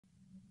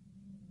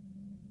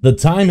The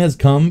time has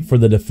come for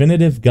the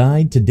definitive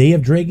guide to Day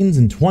of Dragons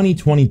in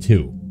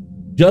 2022.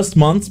 Just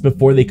months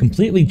before they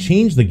completely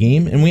change the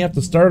game and we have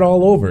to start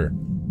all over.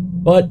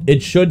 But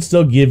it should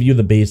still give you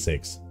the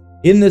basics.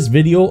 In this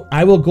video,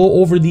 I will go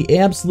over the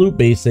absolute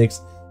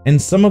basics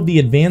and some of the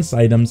advanced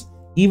items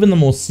even the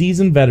most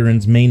seasoned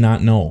veterans may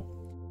not know.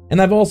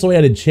 And I've also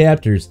added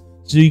chapters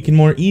so you can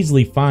more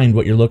easily find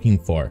what you're looking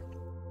for.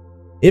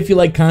 If you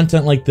like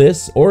content like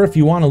this, or if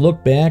you want to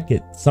look back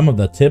at some of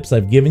the tips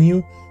I've given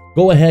you,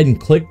 go ahead and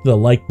click the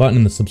like button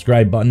and the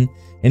subscribe button,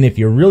 and if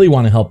you really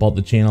want to help out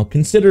the channel,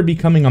 consider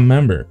becoming a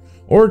member,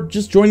 or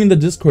just joining the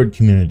Discord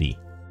community.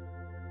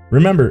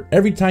 Remember,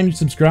 every time you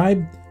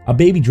subscribe, a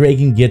baby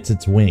dragon gets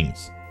its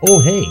wings. Oh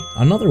hey,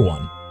 another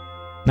one.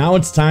 Now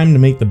it's time to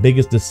make the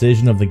biggest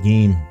decision of the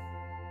game.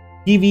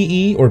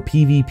 PvE or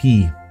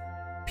PvP?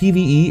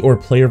 PvE or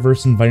player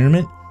versus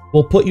environment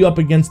will put you up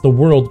against the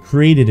world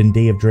created in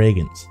Day of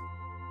Dragons,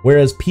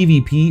 whereas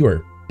PvP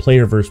or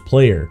player versus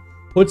player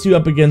puts you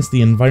up against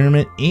the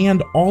environment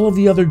and all of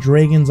the other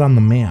dragons on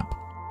the map.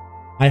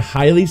 I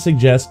highly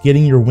suggest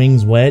getting your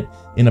wings wet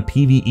in a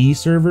PvE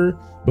server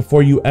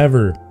before you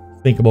ever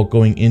think about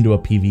going into a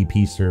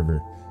PvP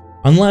server,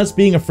 unless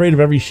being afraid of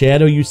every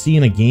shadow you see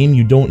in a game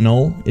you don't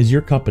know is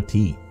your cup of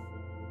tea.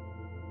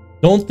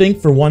 Don't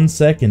think for 1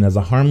 second as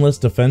a harmless,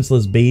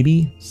 defenseless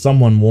baby,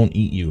 someone won't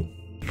eat you.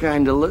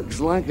 Kinda looks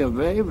like a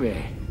baby.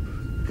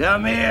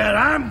 Come here,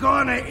 I'm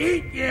gonna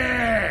eat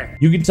you!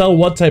 You can tell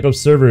what type of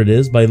server it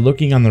is by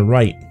looking on the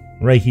right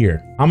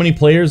here. How many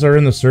players are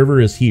in the server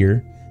is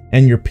here,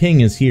 and your ping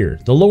is here.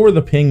 The lower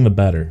the ping, the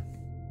better.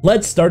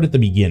 Let's start at the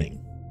beginning.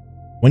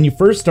 When you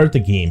first start the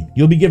game,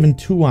 you'll be given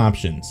two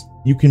options.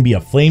 You can be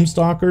a flame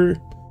stalker,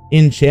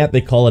 in chat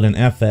they call it an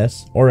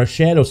FS, or a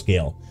shadow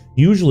scale,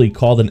 usually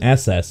called an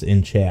SS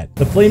in chat.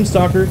 The flame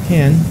stalker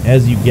can,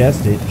 as you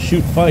guessed it,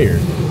 shoot fire,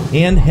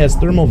 and has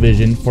thermal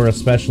vision for a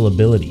special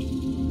ability.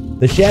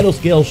 The shadow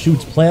scale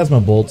shoots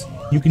plasma bolts.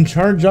 You can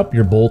charge up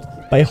your bolt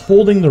by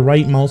holding the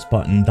right mouse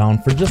button down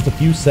for just a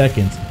few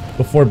seconds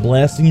before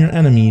blasting your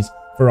enemies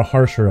for a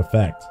harsher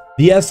effect.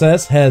 The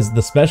SS has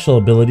the special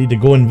ability to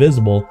go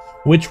invisible,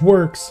 which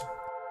works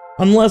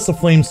unless a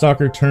flame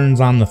stalker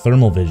turns on the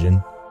thermal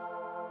vision.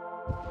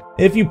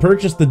 If you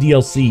purchase the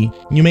DLC,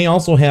 you may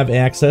also have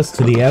access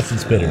to the acid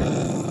spitter.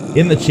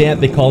 In the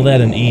chat they call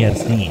that an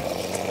ASD.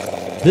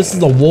 This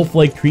is a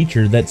wolf-like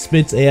creature that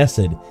spits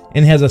acid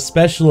and has a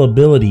special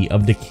ability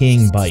of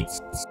decaying bite.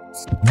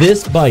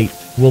 This bite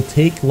will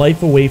take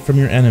life away from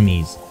your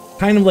enemies,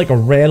 kind of like a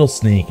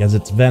rattlesnake as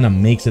its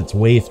venom makes its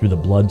way through the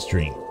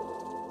bloodstream.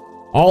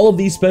 All of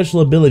these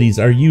special abilities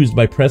are used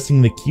by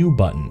pressing the Q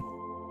button.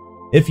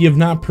 If you have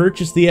not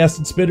purchased the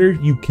acid spitter,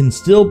 you can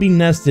still be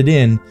nested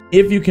in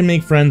if you can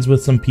make friends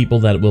with some people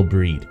that will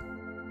breed.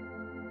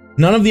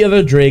 None of the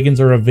other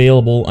dragons are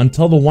available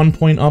until the 1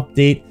 point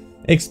update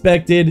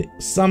expected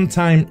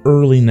sometime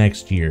early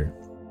next year.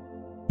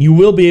 You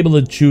will be able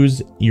to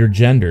choose your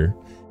gender,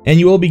 and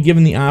you will be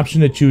given the option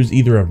to choose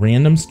either a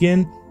random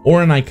skin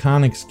or an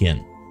iconic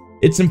skin.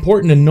 It's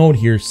important to note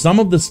here, some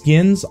of the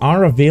skins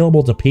are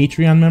available to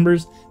Patreon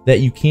members that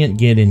you can't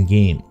get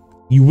in-game.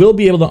 You will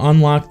be able to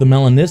unlock the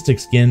MELANISTIC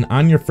skin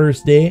on your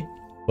first day,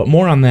 but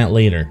more on that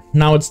later.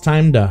 Now it's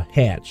time to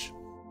hatch.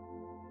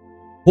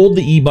 Hold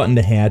the E button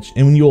to hatch,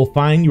 and you will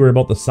find you are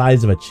about the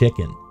size of a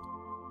chicken.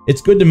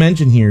 It's good to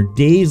mention here,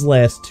 days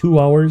last 2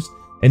 hours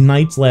and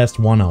nights last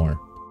 1 hour.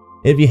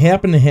 If you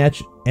happen to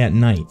hatch at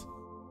night,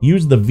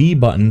 use the V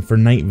button for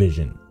night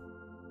vision.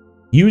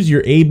 Use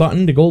your A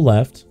button to go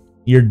left,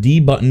 your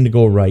D button to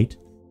go right,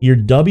 your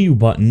W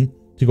button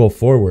to go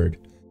forward,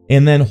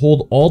 and then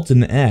hold Alt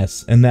and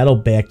S and that'll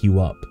back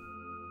you up.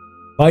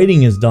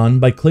 Fighting is done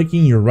by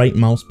clicking your right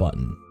mouse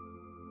button.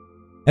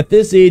 At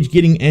this age,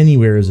 getting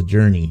anywhere is a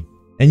journey,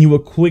 and you will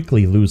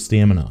quickly lose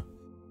stamina.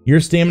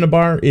 Your stamina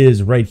bar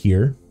is right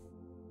here.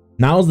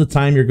 Now is the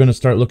time you're going to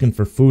start looking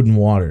for food and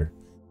water.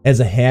 As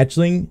a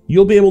hatchling,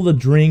 you'll be able to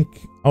drink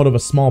out of a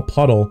small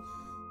puddle,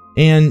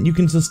 and you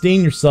can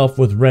sustain yourself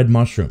with red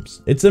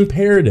mushrooms. It's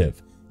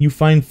imperative you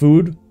find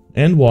food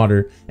and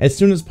water as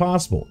soon as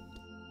possible.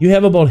 You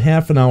have about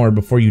half an hour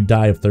before you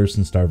die of thirst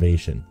and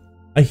starvation.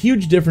 A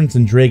huge difference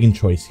in dragon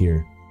choice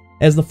here.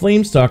 As the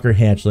flame stalker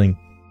hatchling,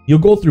 you'll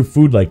go through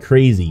food like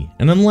crazy,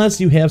 and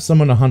unless you have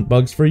someone to hunt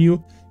bugs for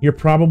you, you're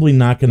probably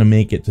not going to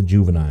make it to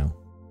juvenile.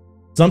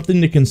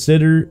 Something to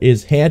consider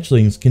is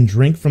hatchlings can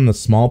drink from the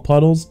small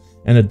puddles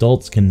and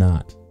adults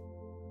cannot.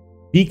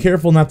 Be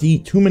careful not to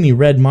eat too many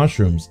red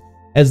mushrooms,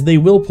 as they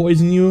will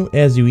poison you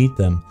as you eat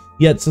them,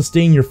 yet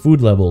sustain your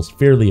food levels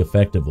fairly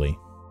effectively.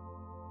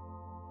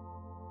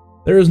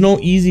 There is no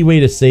easy way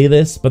to say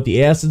this, but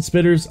the acid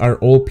spitters are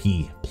OP,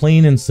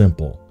 plain and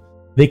simple.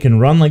 They can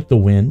run like the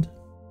wind.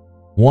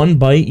 One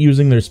bite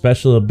using their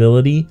special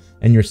ability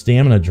and your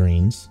stamina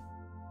drains.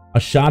 A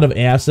shot of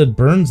acid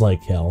burns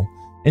like hell,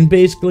 and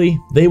basically,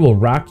 they will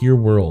rock your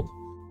world.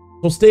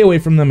 So stay away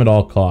from them at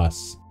all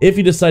costs. If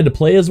you decide to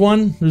play as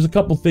one, there's a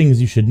couple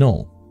things you should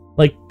know.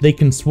 Like, they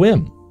can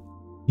swim.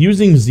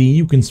 Using Z,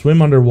 you can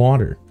swim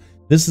underwater.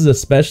 This is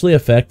especially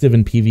effective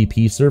in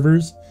PvP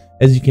servers,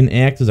 as you can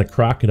act as a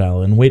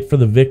crocodile and wait for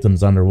the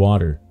victims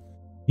underwater.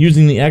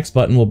 Using the X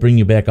button will bring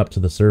you back up to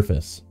the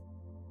surface.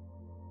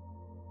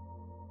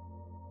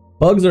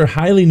 Bugs are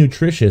highly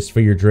nutritious for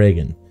your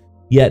dragon,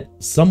 yet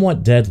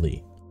somewhat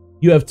deadly.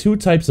 You have two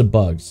types of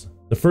bugs.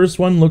 The first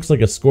one looks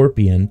like a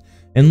scorpion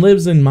and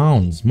lives in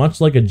mounds,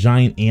 much like a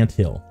giant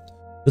anthill.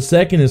 The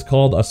second is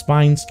called a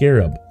spine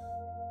scarab.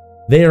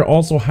 They are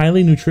also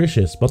highly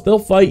nutritious, but they'll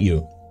fight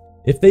you.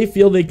 If they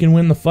feel they can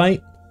win the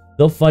fight,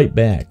 they'll fight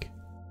back.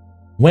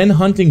 When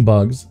hunting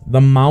bugs,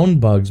 the mound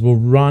bugs will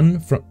run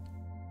from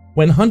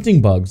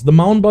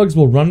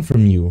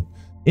you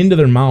into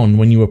their mound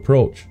when you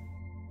approach.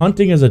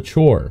 Hunting is a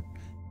chore,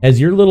 as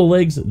your little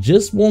legs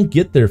just won't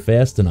get there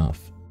fast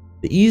enough.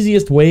 The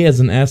easiest way as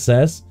an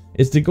SS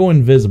is to go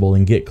invisible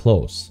and get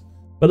close,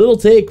 but it'll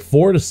take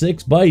 4 to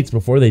 6 bites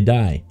before they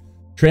die.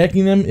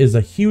 Tracking them is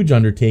a huge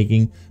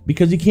undertaking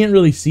because you can't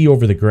really see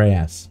over the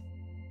grass.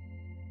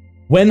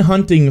 When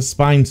hunting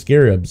spine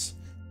scarabs,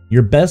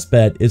 your best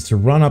bet is to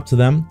run up to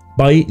them,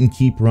 bite, and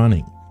keep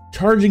running,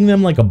 charging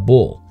them like a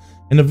bull,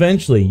 and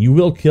eventually you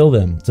will kill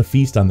them to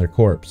feast on their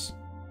corpse.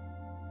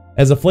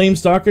 As a flame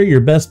stalker,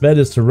 your best bet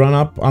is to run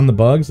up on the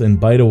bugs and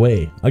bite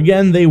away.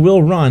 Again, they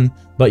will run,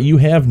 but you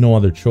have no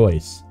other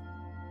choice.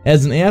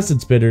 As an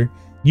acid spitter,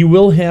 you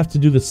will have to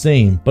do the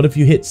same, but if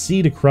you hit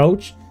C to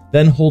crouch,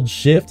 then hold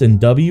Shift and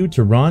W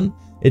to run,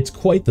 it's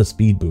quite the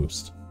speed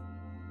boost.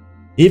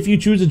 If you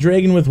choose a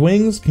dragon with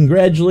wings,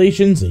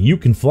 congratulations, you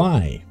can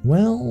fly.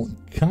 Well,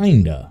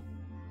 kinda.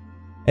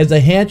 As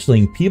a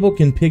hatchling, people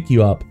can pick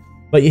you up,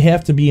 but you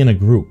have to be in a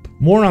group.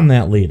 More on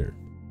that later.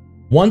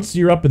 Once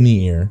you're up in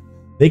the air,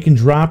 they can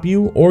drop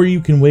you or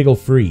you can wiggle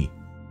free.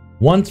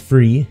 Once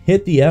free,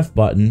 hit the F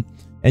button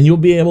and you'll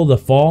be able to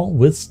fall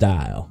with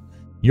style.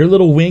 Your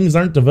little wings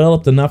aren't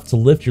developed enough to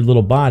lift your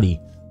little body,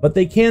 but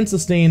they can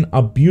sustain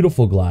a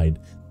beautiful glide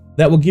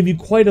that will give you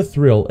quite a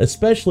thrill,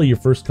 especially your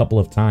first couple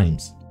of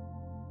times.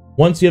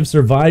 Once you have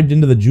survived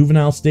into the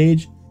juvenile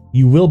stage,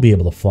 you will be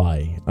able to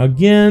fly.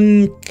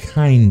 Again,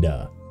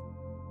 kinda.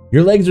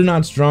 Your legs are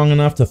not strong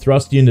enough to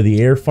thrust you into the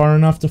air far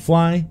enough to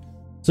fly,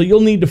 so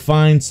you'll need to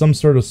find some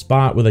sort of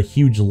spot with a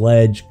huge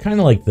ledge,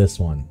 kinda like this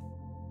one.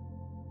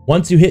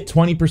 Once you hit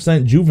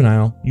 20%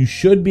 juvenile, you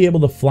should be able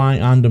to fly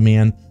on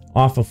demand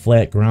off of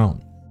flat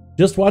ground.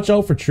 Just watch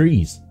out for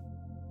trees.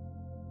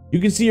 You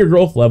can see your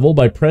growth level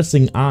by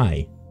pressing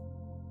I.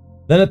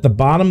 Then at the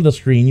bottom of the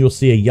screen, you'll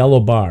see a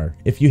yellow bar.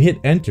 If you hit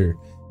enter,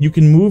 you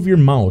can move your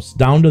mouse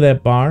down to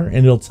that bar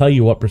and it'll tell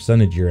you what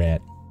percentage you're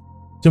at.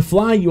 To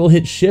fly, you will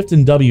hit Shift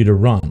and W to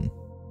run.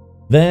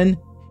 Then,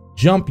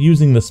 jump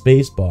using the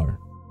space bar.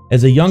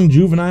 As a young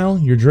juvenile,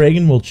 your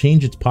dragon will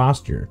change its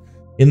posture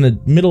in the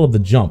middle of the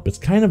jump. It's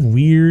kind of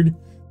weird,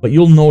 but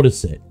you'll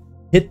notice it.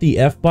 Hit the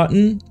F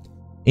button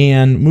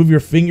and move your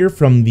finger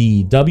from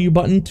the W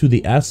button to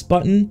the S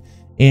button,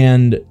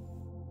 and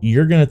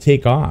you're going to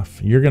take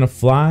off. You're going to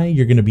fly,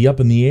 you're going to be up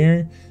in the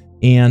air,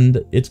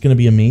 and it's going to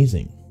be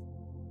amazing.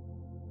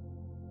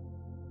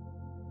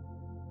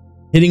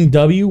 Hitting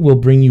W will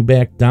bring you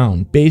back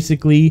down.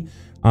 Basically,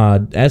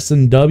 S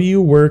and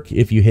W work.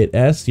 If you hit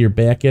S, your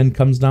back end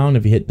comes down.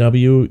 If you hit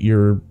W,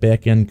 your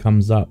back end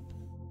comes up.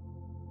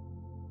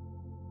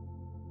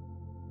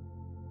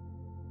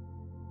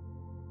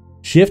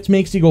 Shift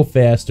makes you go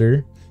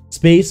faster.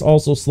 Space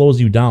also slows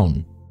you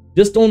down.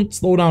 Just don't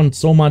slow down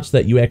so much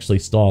that you actually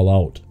stall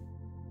out.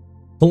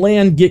 To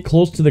land, get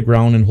close to the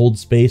ground and hold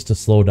space to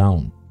slow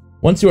down.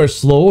 Once you are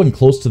slow and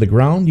close to the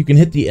ground, you can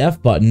hit the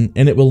F button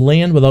and it will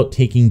land without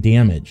taking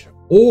damage.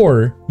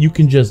 Or you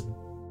can just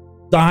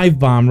dive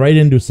bomb right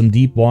into some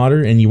deep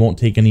water and you won't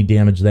take any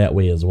damage that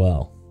way as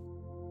well.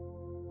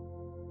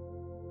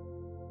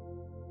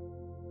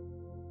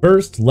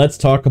 First, let's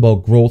talk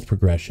about growth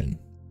progression.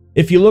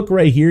 If you look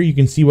right here, you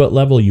can see what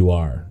level you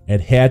are at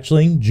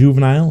hatchling,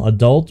 juvenile,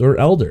 adult, or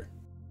elder.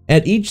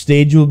 At each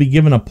stage, you will be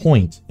given a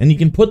point, and you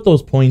can put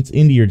those points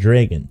into your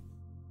dragon.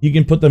 You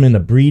can put them into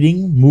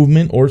breeding,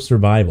 movement, or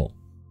survival,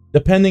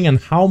 depending on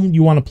how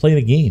you want to play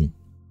the game.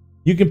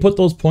 You can put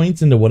those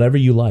points into whatever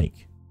you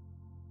like.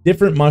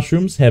 Different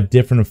mushrooms have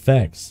different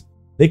effects.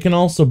 They can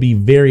also be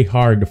very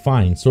hard to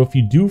find, so if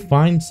you do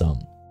find some,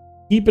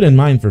 keep it in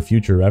mind for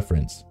future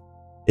reference.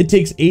 It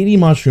takes 80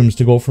 mushrooms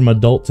to go from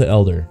adult to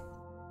elder.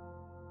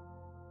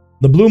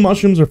 The blue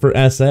mushrooms are for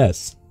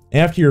SS.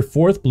 After your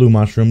 4th blue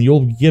mushroom,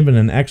 you'll be given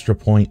an extra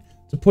point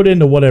to put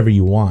into whatever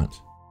you want.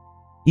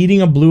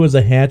 Eating a blue as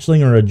a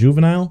hatchling or a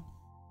juvenile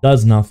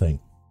does nothing.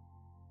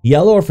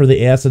 Yellow are for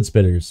the acid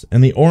spitters,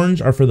 and the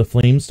orange are for the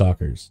flame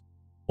stalkers.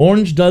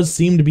 Orange does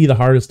seem to be the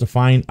hardest to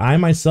find. I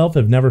myself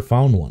have never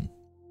found one.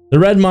 The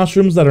red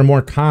mushrooms that are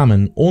more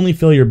common only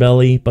fill your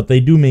belly, but they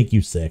do make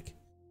you sick.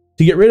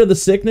 To get rid of the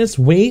sickness,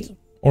 wait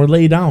or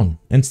lay down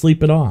and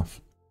sleep it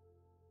off.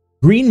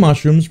 Green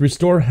mushrooms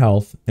restore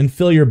health and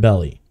fill your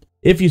belly.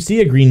 If you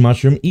see a green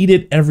mushroom, eat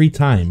it every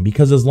time,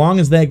 because as long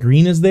as that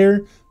green is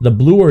there, the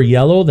blue or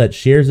yellow that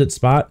shares its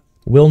spot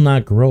will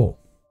not grow.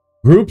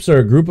 Groups are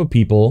a group of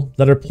people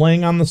that are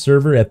playing on the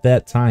server at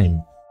that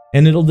time,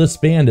 and it'll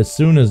disband as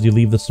soon as you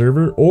leave the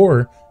server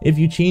or if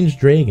you change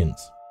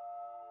dragons.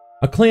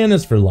 A clan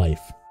is for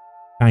life.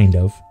 Kind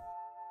of.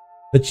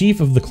 The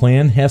chief of the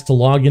clan has to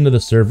log into the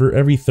server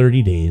every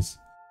 30 days,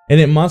 and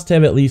it must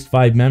have at least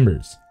 5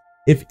 members.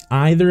 If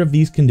either of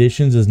these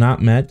conditions is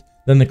not met,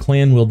 then the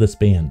clan will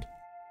disband.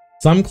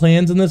 Some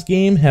clans in this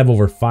game have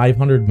over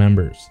 500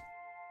 members.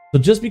 So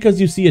just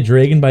because you see a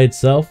dragon by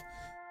itself,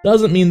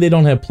 doesn't mean they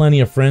don't have plenty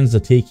of friends to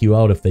take you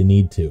out if they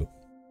need to.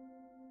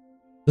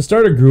 To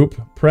start a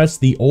group, press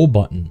the O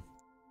button.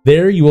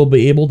 There you will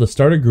be able to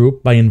start a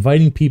group by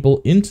inviting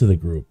people into the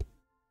group.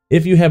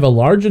 If you have a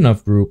large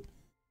enough group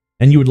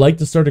and you would like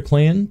to start a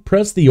clan,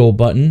 press the O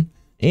button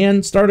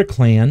and start a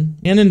clan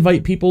and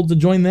invite people to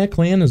join that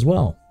clan as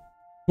well.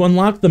 To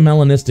unlock the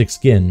melanistic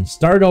skin,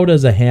 start out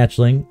as a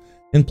hatchling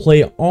and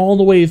play all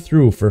the way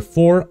through for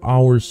 4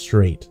 hours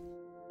straight.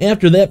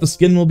 After that, the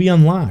skin will be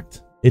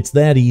unlocked. It's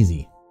that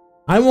easy.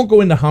 I won't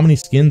go into how many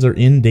skins are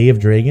in Day of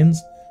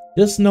Dragons,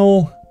 just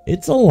know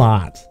it's a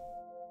lot.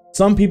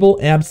 Some people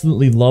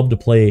absolutely love to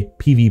play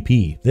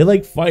PvP. They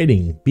like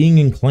fighting, being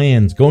in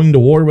clans, going to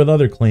war with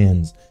other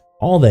clans,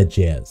 all that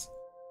jazz.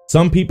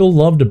 Some people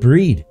love to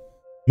breed,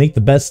 make the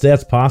best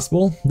stats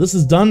possible. This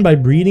is done by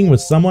breeding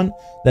with someone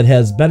that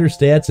has better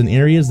stats in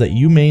areas that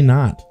you may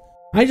not.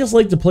 I just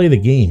like to play the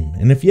game,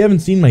 and if you haven't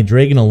seen my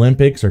Dragon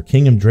Olympics or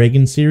King of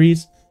Dragons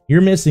series,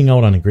 you're missing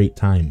out on a great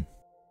time.